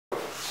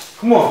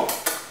Come on.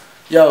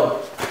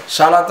 Yo,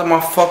 shout out to my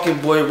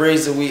fucking boy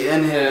Razor. We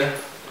in here.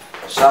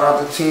 Shout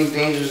out to Team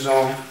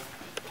DangerZone.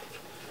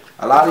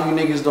 A lot of you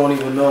niggas don't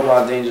even know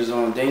about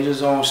DangerZone.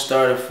 DangerZone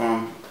started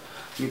from,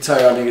 let me tell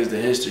y'all niggas the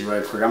history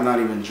right quick. I'm not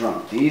even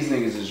drunk. These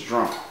niggas is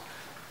drunk.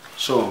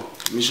 So,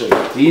 let me show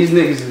you. These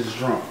niggas is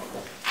drunk.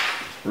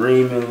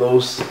 Reem and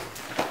Los.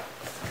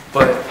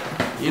 But,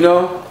 you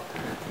know,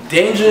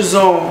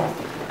 DangerZone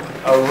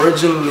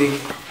originally,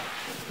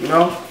 you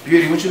know,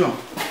 Beauty, what you doing?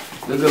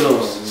 Look at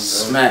Los.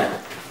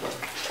 Smack.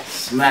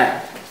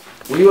 Smack.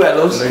 Where you at,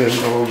 Los?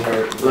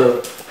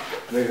 Look.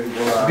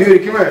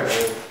 Beauty, come here.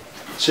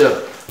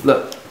 Chill.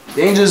 Look.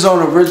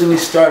 DangerZone originally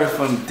started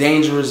from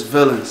Dangerous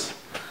Villains.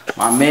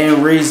 My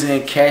man Razor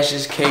and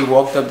Cassius K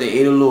walked up to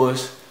Ada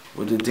Lewis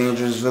with the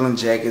Dangerous Villain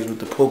jackets with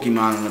the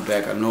Pokemon on the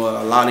back. I know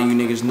a lot of you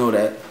niggas know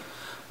that.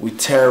 We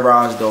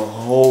terrorized the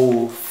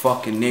whole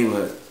fucking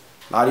neighborhood.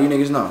 A lot of you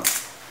niggas know.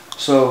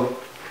 So,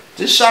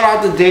 just shout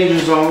out to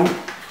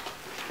DangerZone.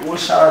 One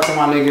shout out to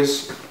my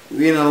niggas.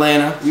 We in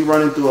Atlanta. We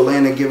running through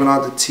Atlanta giving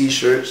out the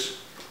t-shirts.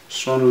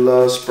 Showing the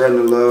love,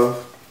 spreading the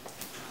love.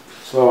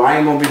 So I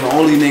ain't gonna be the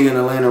only nigga in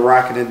Atlanta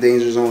rocking a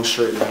DangerZone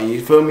shirt, man.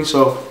 You feel me?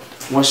 So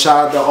one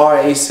shout out to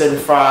RA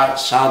Certified.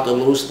 Shout out to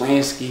Los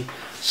Lansky.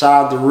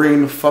 Shout out to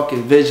Reem the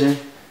fucking Vision.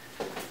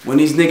 When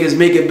these niggas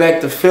make it back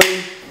to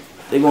Philly,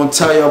 they gonna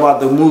tell you about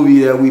the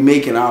movie that we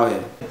making out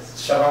here.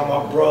 Shout out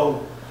my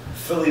bro,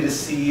 Philly the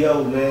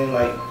CEO, man.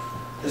 Like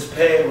this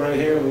pad right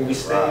here where we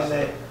staying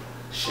at.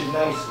 Shit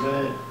nice,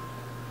 man.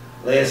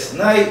 Last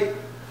night,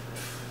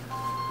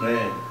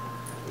 man.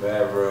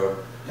 Man, bro.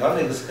 Y'all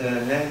niggas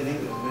couldn't hang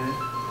nigga, man.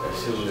 That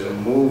shit was a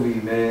movie,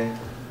 man.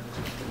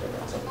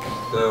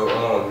 Still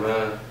on,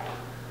 man.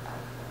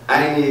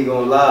 I ain't even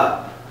gonna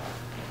lie.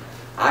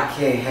 I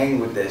can't hang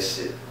with that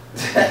shit.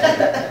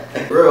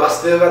 Bro, I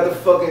still got the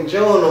fucking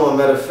Joan on,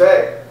 matter of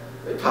fact.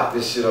 They popped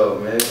this shit off,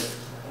 man.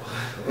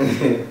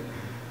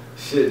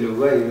 Shit in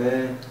the way,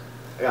 man.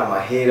 I got my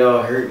head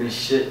all hurting and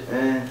shit,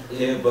 man.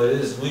 Yeah, but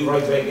we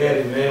right back at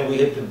it, man. We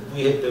hit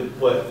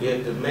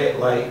the mat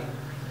like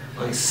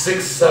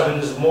 6,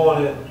 7 this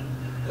morning.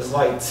 It's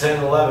like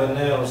 10, 11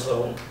 now,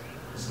 so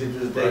let's get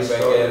this day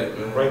started. Right back at it,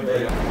 man. Right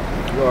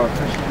back. You are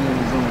officially in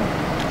the zone.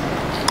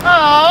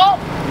 Oh.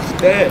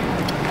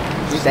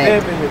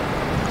 Stab in it.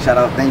 Shout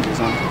out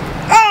DangerZone.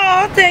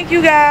 Oh, thank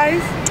you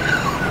guys.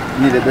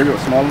 You need a bigger or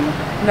smaller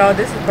one? No,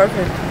 this is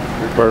perfect.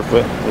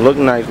 Perfect. Look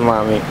nice,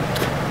 mommy.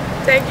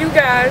 Thank you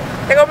guys.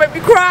 They're gonna make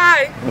me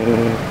cry.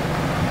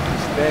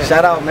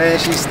 Shout out, man.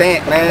 She's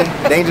stamped, man.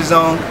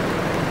 DangerZone.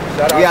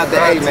 We out the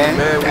A, man.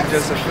 We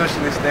just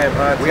officially stamped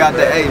Auntie. We out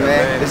the A,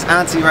 man. This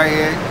Auntie right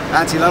here.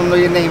 Auntie, let them know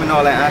your name and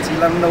all that. Auntie,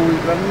 let them know.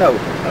 Let them know.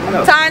 Let them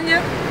know. Tanya,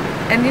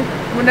 and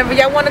whenever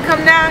y'all want to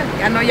come down,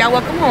 I know y'all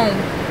welcome home.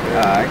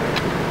 All right.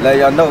 Let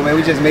y'all know, man.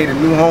 We just made a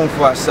new home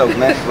for ourselves,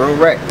 man. Real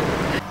wreck.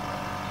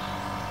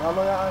 How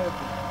long y'all here?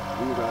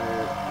 We was out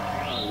here.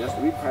 Yes,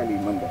 we probably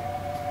Monday.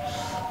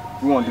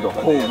 We want to do the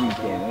whole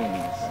weekend.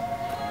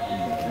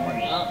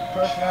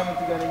 Personally, I don't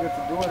think I didn't get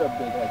to do it up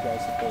there like I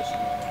was supposed to.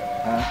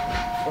 Huh?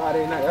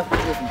 Friday night, that's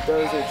supposed to be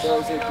Thursday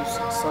through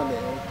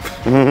Sunday.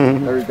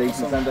 Thursday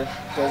through Sunday?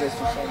 Thursday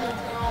through Sunday.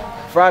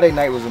 Friday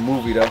night was a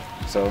movie, though.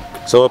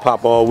 So it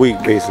pop all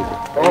week, basically.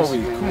 All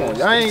week. Come on,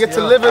 y'all ain't get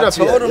to live it up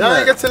here. Y'all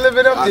ain't get to live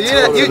it up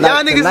here.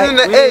 Y'all niggas tonight, in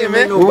the A,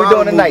 man. What we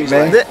doing tonight,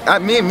 man?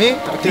 Me?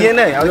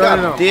 DNA. I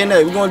got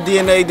DNA. We're going to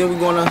DNA, then we're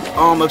going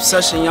to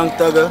Obsession Young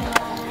Thugger.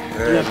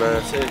 Yeah,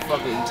 man. Say,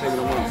 fuck it, you take it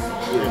away.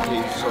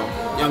 So,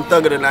 Young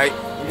Thugger tonight.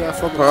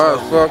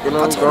 Fucking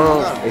I'm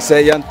gone. They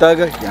say Young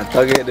Thugger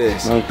it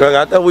is. I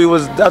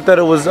thought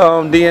it was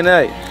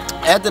DNA.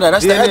 After that,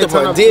 that's the other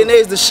part. DNA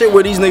is the shit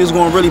where these niggas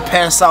gonna really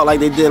pass out like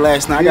they did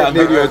last night. I got a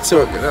video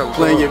too.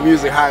 Playing your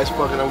music high as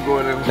fucking. I'm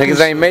going in. Niggas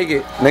ain't make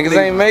it. Niggas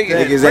ain't make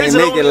it. Niggas ain't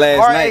make it last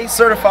night.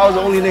 Certified was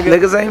the only nigga.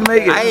 Niggas ain't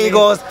make it. I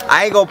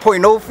ain't gonna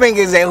point no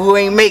fingers at who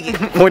ain't make it.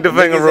 Point the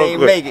finger real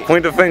quick. It.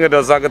 Point the finger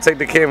though so I can take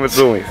the camera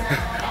to him.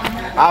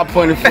 I'll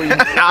point it for you.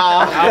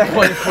 I'll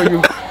point it for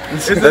you.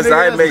 Listen,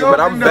 I ain't make it,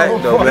 but I'm back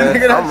though,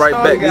 man. I'm right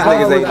back. These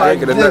niggas ain't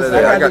drinking another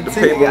day. I got the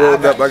paper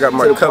rolled up. I got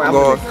my cup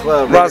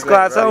going. Ross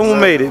Clyde, tell who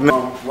made it,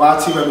 man.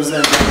 YT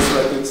represents Dangerous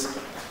Records.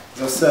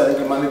 As I said, I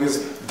got my niggas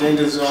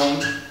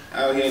DangerZone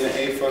out here in the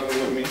A fucking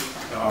with me.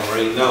 I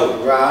already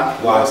know.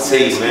 YT,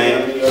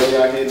 man.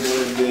 Y'all out here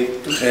doing big.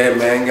 Yeah,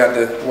 man. Got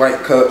the white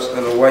cups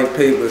and the white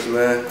papers,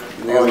 man.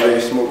 Niggas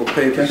like smoking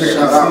papers.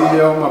 Shout out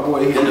CEO, my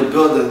boy here. In the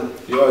building.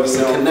 You already It's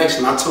a know.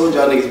 connection. I told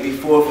y'all niggas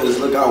before for this.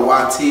 Look out,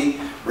 YT,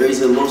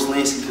 Razor, Los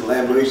Lansky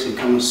collaboration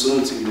coming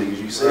soon to you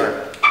niggas. You see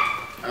it?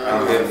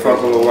 I'm here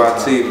fucking with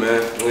YT,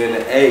 man. We in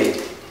the A.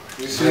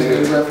 You see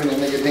niggas repping the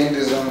nigga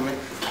DangerZone, man.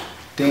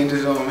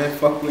 DangerZone, man.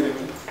 Fuck with it,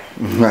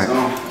 man. Right. I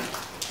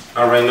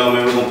already know,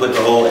 man. We're gonna put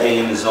the whole A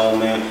in the zone,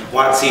 man.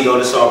 YT though,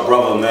 this our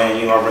brother, man.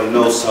 You already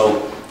know.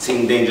 So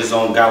Team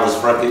DangerZone, Dallas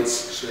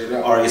Records,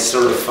 already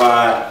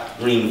certified.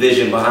 Green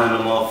Vision behind the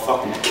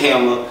motherfucking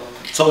camera.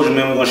 Told you,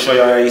 man, we're gonna show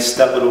y'all every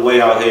step of the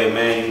way out here,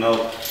 man. You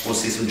know, we'll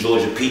see some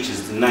Georgia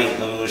peaches tonight.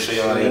 We're gonna show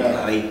y'all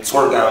how they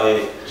twerk out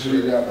here. Show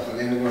y'all,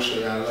 and we're gonna show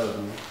y'all love,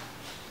 man.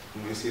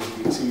 You see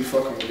me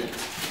fucking with it.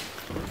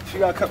 If you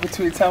got a cut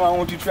between time, I don't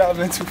want you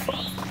traveling too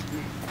far.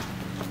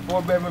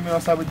 4 bedroom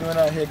house, how we doing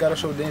out here? Gotta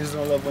show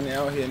DangerZone love when they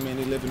out here, man.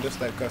 They living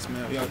just like us,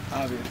 man. Yo,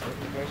 obvious.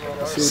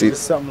 See,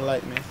 something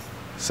light, man.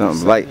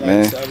 Something light,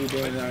 man. So how we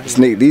doing out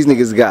here? These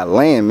niggas got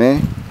land,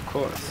 man. Of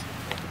course.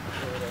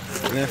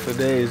 Land for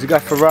days. You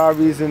got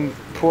Ferraris and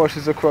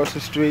Porsches across the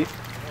street.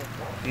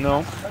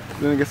 No.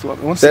 Then guess what?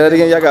 Say that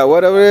again. Y'all got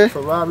what over there?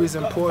 Ferraris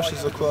and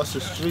Porsches across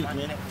the street,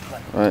 man.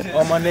 Right.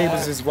 All my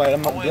neighbors is white.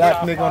 I'm a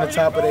black nigga on the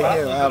top of their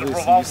hill,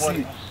 obviously.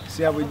 You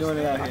see how we doing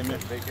it out here, man.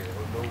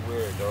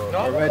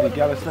 Already,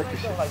 gotta select the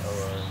shit.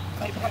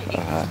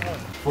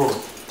 4,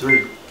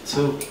 3,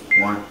 2,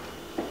 1.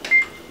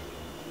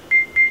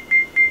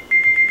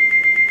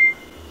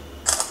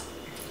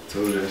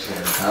 Told you that shit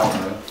had power,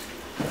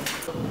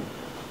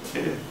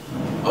 man.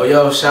 Oh,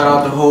 yo, shout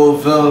out to whole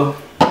Ville.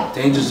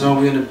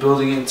 DangerZone, we in the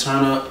building and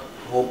turn up.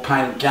 Whole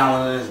pint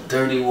gallon of this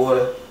dirty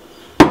water.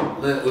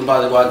 We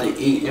about to go out to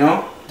eat, you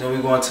know? Then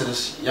we go into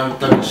this Young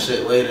Thug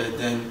shit later.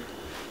 Then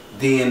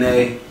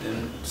DNA,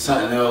 then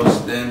something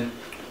else. Then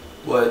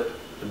what?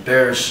 The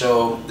Bear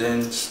Show.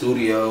 Then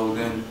studio.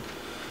 Then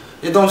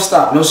it don't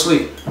stop. No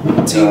sleep.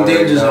 Team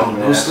DangerZone.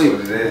 No sleep.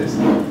 That's what it is.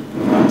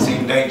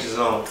 Team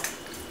DangerZone.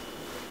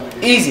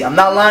 Easy, I'm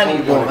not lying to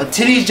you, bro. My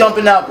titties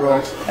jumping out,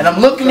 bro. And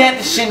I'm looking at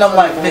the shit and I'm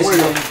like,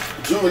 listen,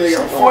 don't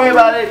worry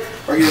about it.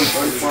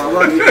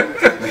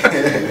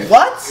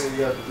 What?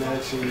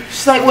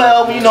 She's like,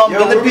 well, you know, I'm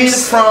gonna be in the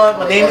front.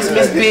 My name is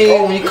Miss B.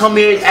 When you come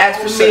here,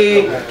 ask for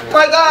me. I'm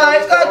like,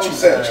 alright, got you.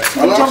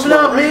 Titties jumping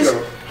out, miss.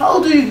 How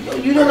old are you?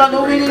 You don't got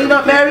no ring and you're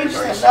not married? She's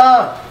like,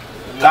 nah.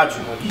 Got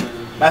you.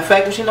 Matter of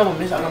fact, what's your number,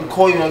 miss? I'm gonna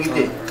call you when you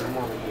did.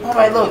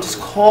 Alright, look, just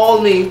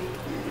call me.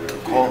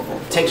 Call,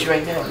 text you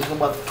right now. I'm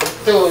about to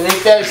through it.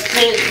 Ain't that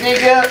shit,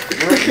 nigga?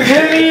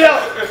 Hear me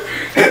up.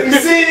 You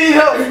see me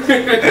up?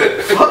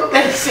 Fuck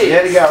that shit.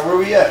 Yeah, they got where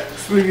we at?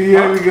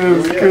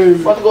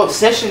 About to go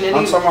obsession, nigga.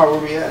 I'm talking about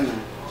where we at now.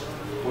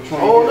 Which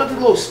one? Oh, not the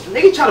little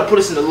nigga trying to put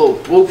us in the little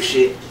booth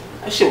shit.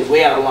 That shit was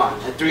way out of line.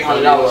 That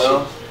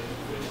 $300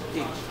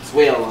 shit. It's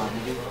way out of line,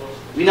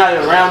 nigga. We not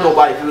even around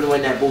nobody if we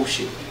win that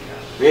bullshit.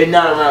 We're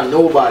not around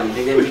nobody,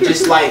 nigga. We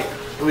just like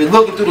we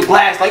looking through the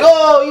glass like,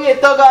 oh yeah,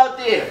 Thug out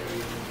there.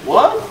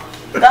 What?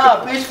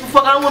 Nah, bitch,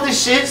 fuck, I don't want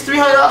this shit. It's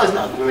 $300.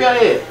 Nah, get me out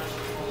of here.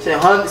 Say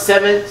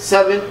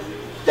 7,000.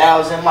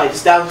 I'm like,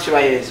 this 1,000 shit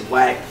right here is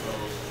whack.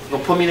 You're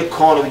gonna put me in the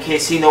corner. We can't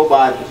see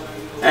nobody.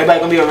 Everybody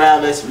gonna be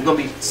around us. We're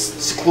gonna be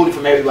secluded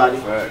from everybody.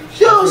 Right.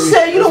 Yo,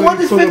 say you don't want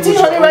this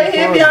 1,500 right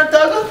here behind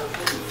Thugger?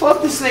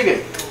 Fuck this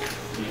nigga.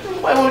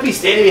 Nobody wanna be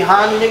standing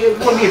behind me, nigga.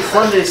 We wanna be in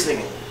front of this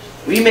nigga.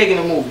 We making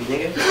a movie,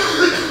 nigga.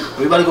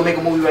 We about to go make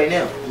a movie right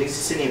now. Niggas is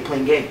sitting here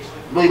playing games.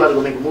 We really about to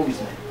go make a movie,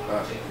 man.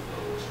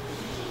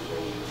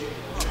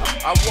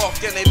 I walk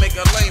in, they make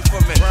a lane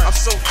for me. I'm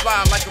so fly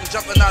like I'm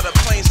jumping out of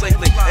planes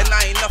lately. And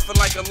I ain't nothing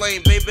like a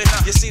lane, baby.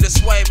 You see the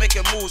swag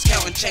making moves,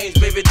 counting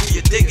change, baby. Do you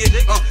dig it?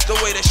 The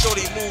way that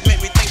shorty move make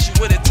me think she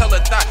with it. Tell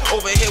her that.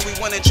 Over here we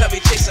winning Chevy,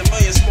 chasing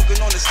millions,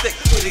 smoking on the stick.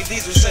 Pretty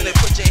diesels in it.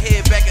 Put your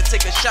head back and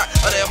take a shot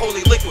of that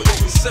holy liquid.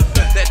 We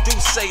sipping. That do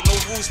say no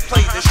rules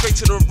played. Then straight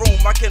to the room.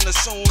 I can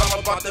assume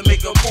I'm about to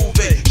make a move.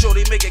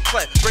 Shorty make it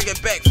clap, bring it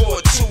back for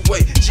a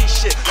two-way. G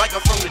shit like I'm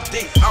from the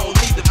D. I don't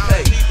need to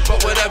pay, but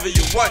whatever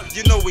you want,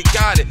 you know we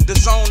got it. The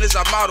zone is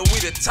our model, we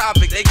the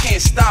topic, they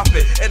can't stop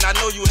it. And I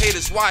know you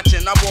haters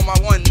watching, I wore my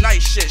one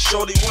night shit,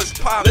 shorty was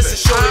poppin'. Listen,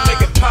 shorty,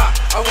 make it pop,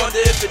 I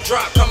wonder if it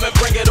drop. Come and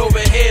bring it over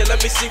here,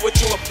 let me see what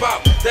you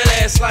about. That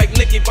ass like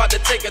Nicki, about to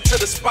take her to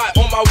the spot.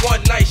 On my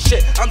one night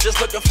shit, I'm just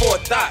looking for a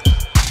thought.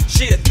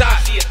 She a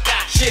thought, she a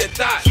thought, she a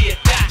thought, she a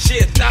thought, she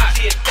a thought,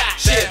 she a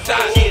thought, she a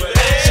thought,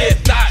 she a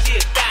thought,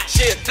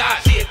 she a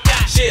thought, she a thought, she a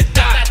thought, she a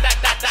thought,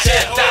 she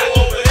a thought,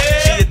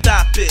 she a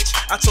thought, bitch.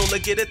 I told her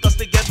get it, thus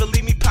together,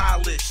 leave me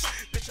polished.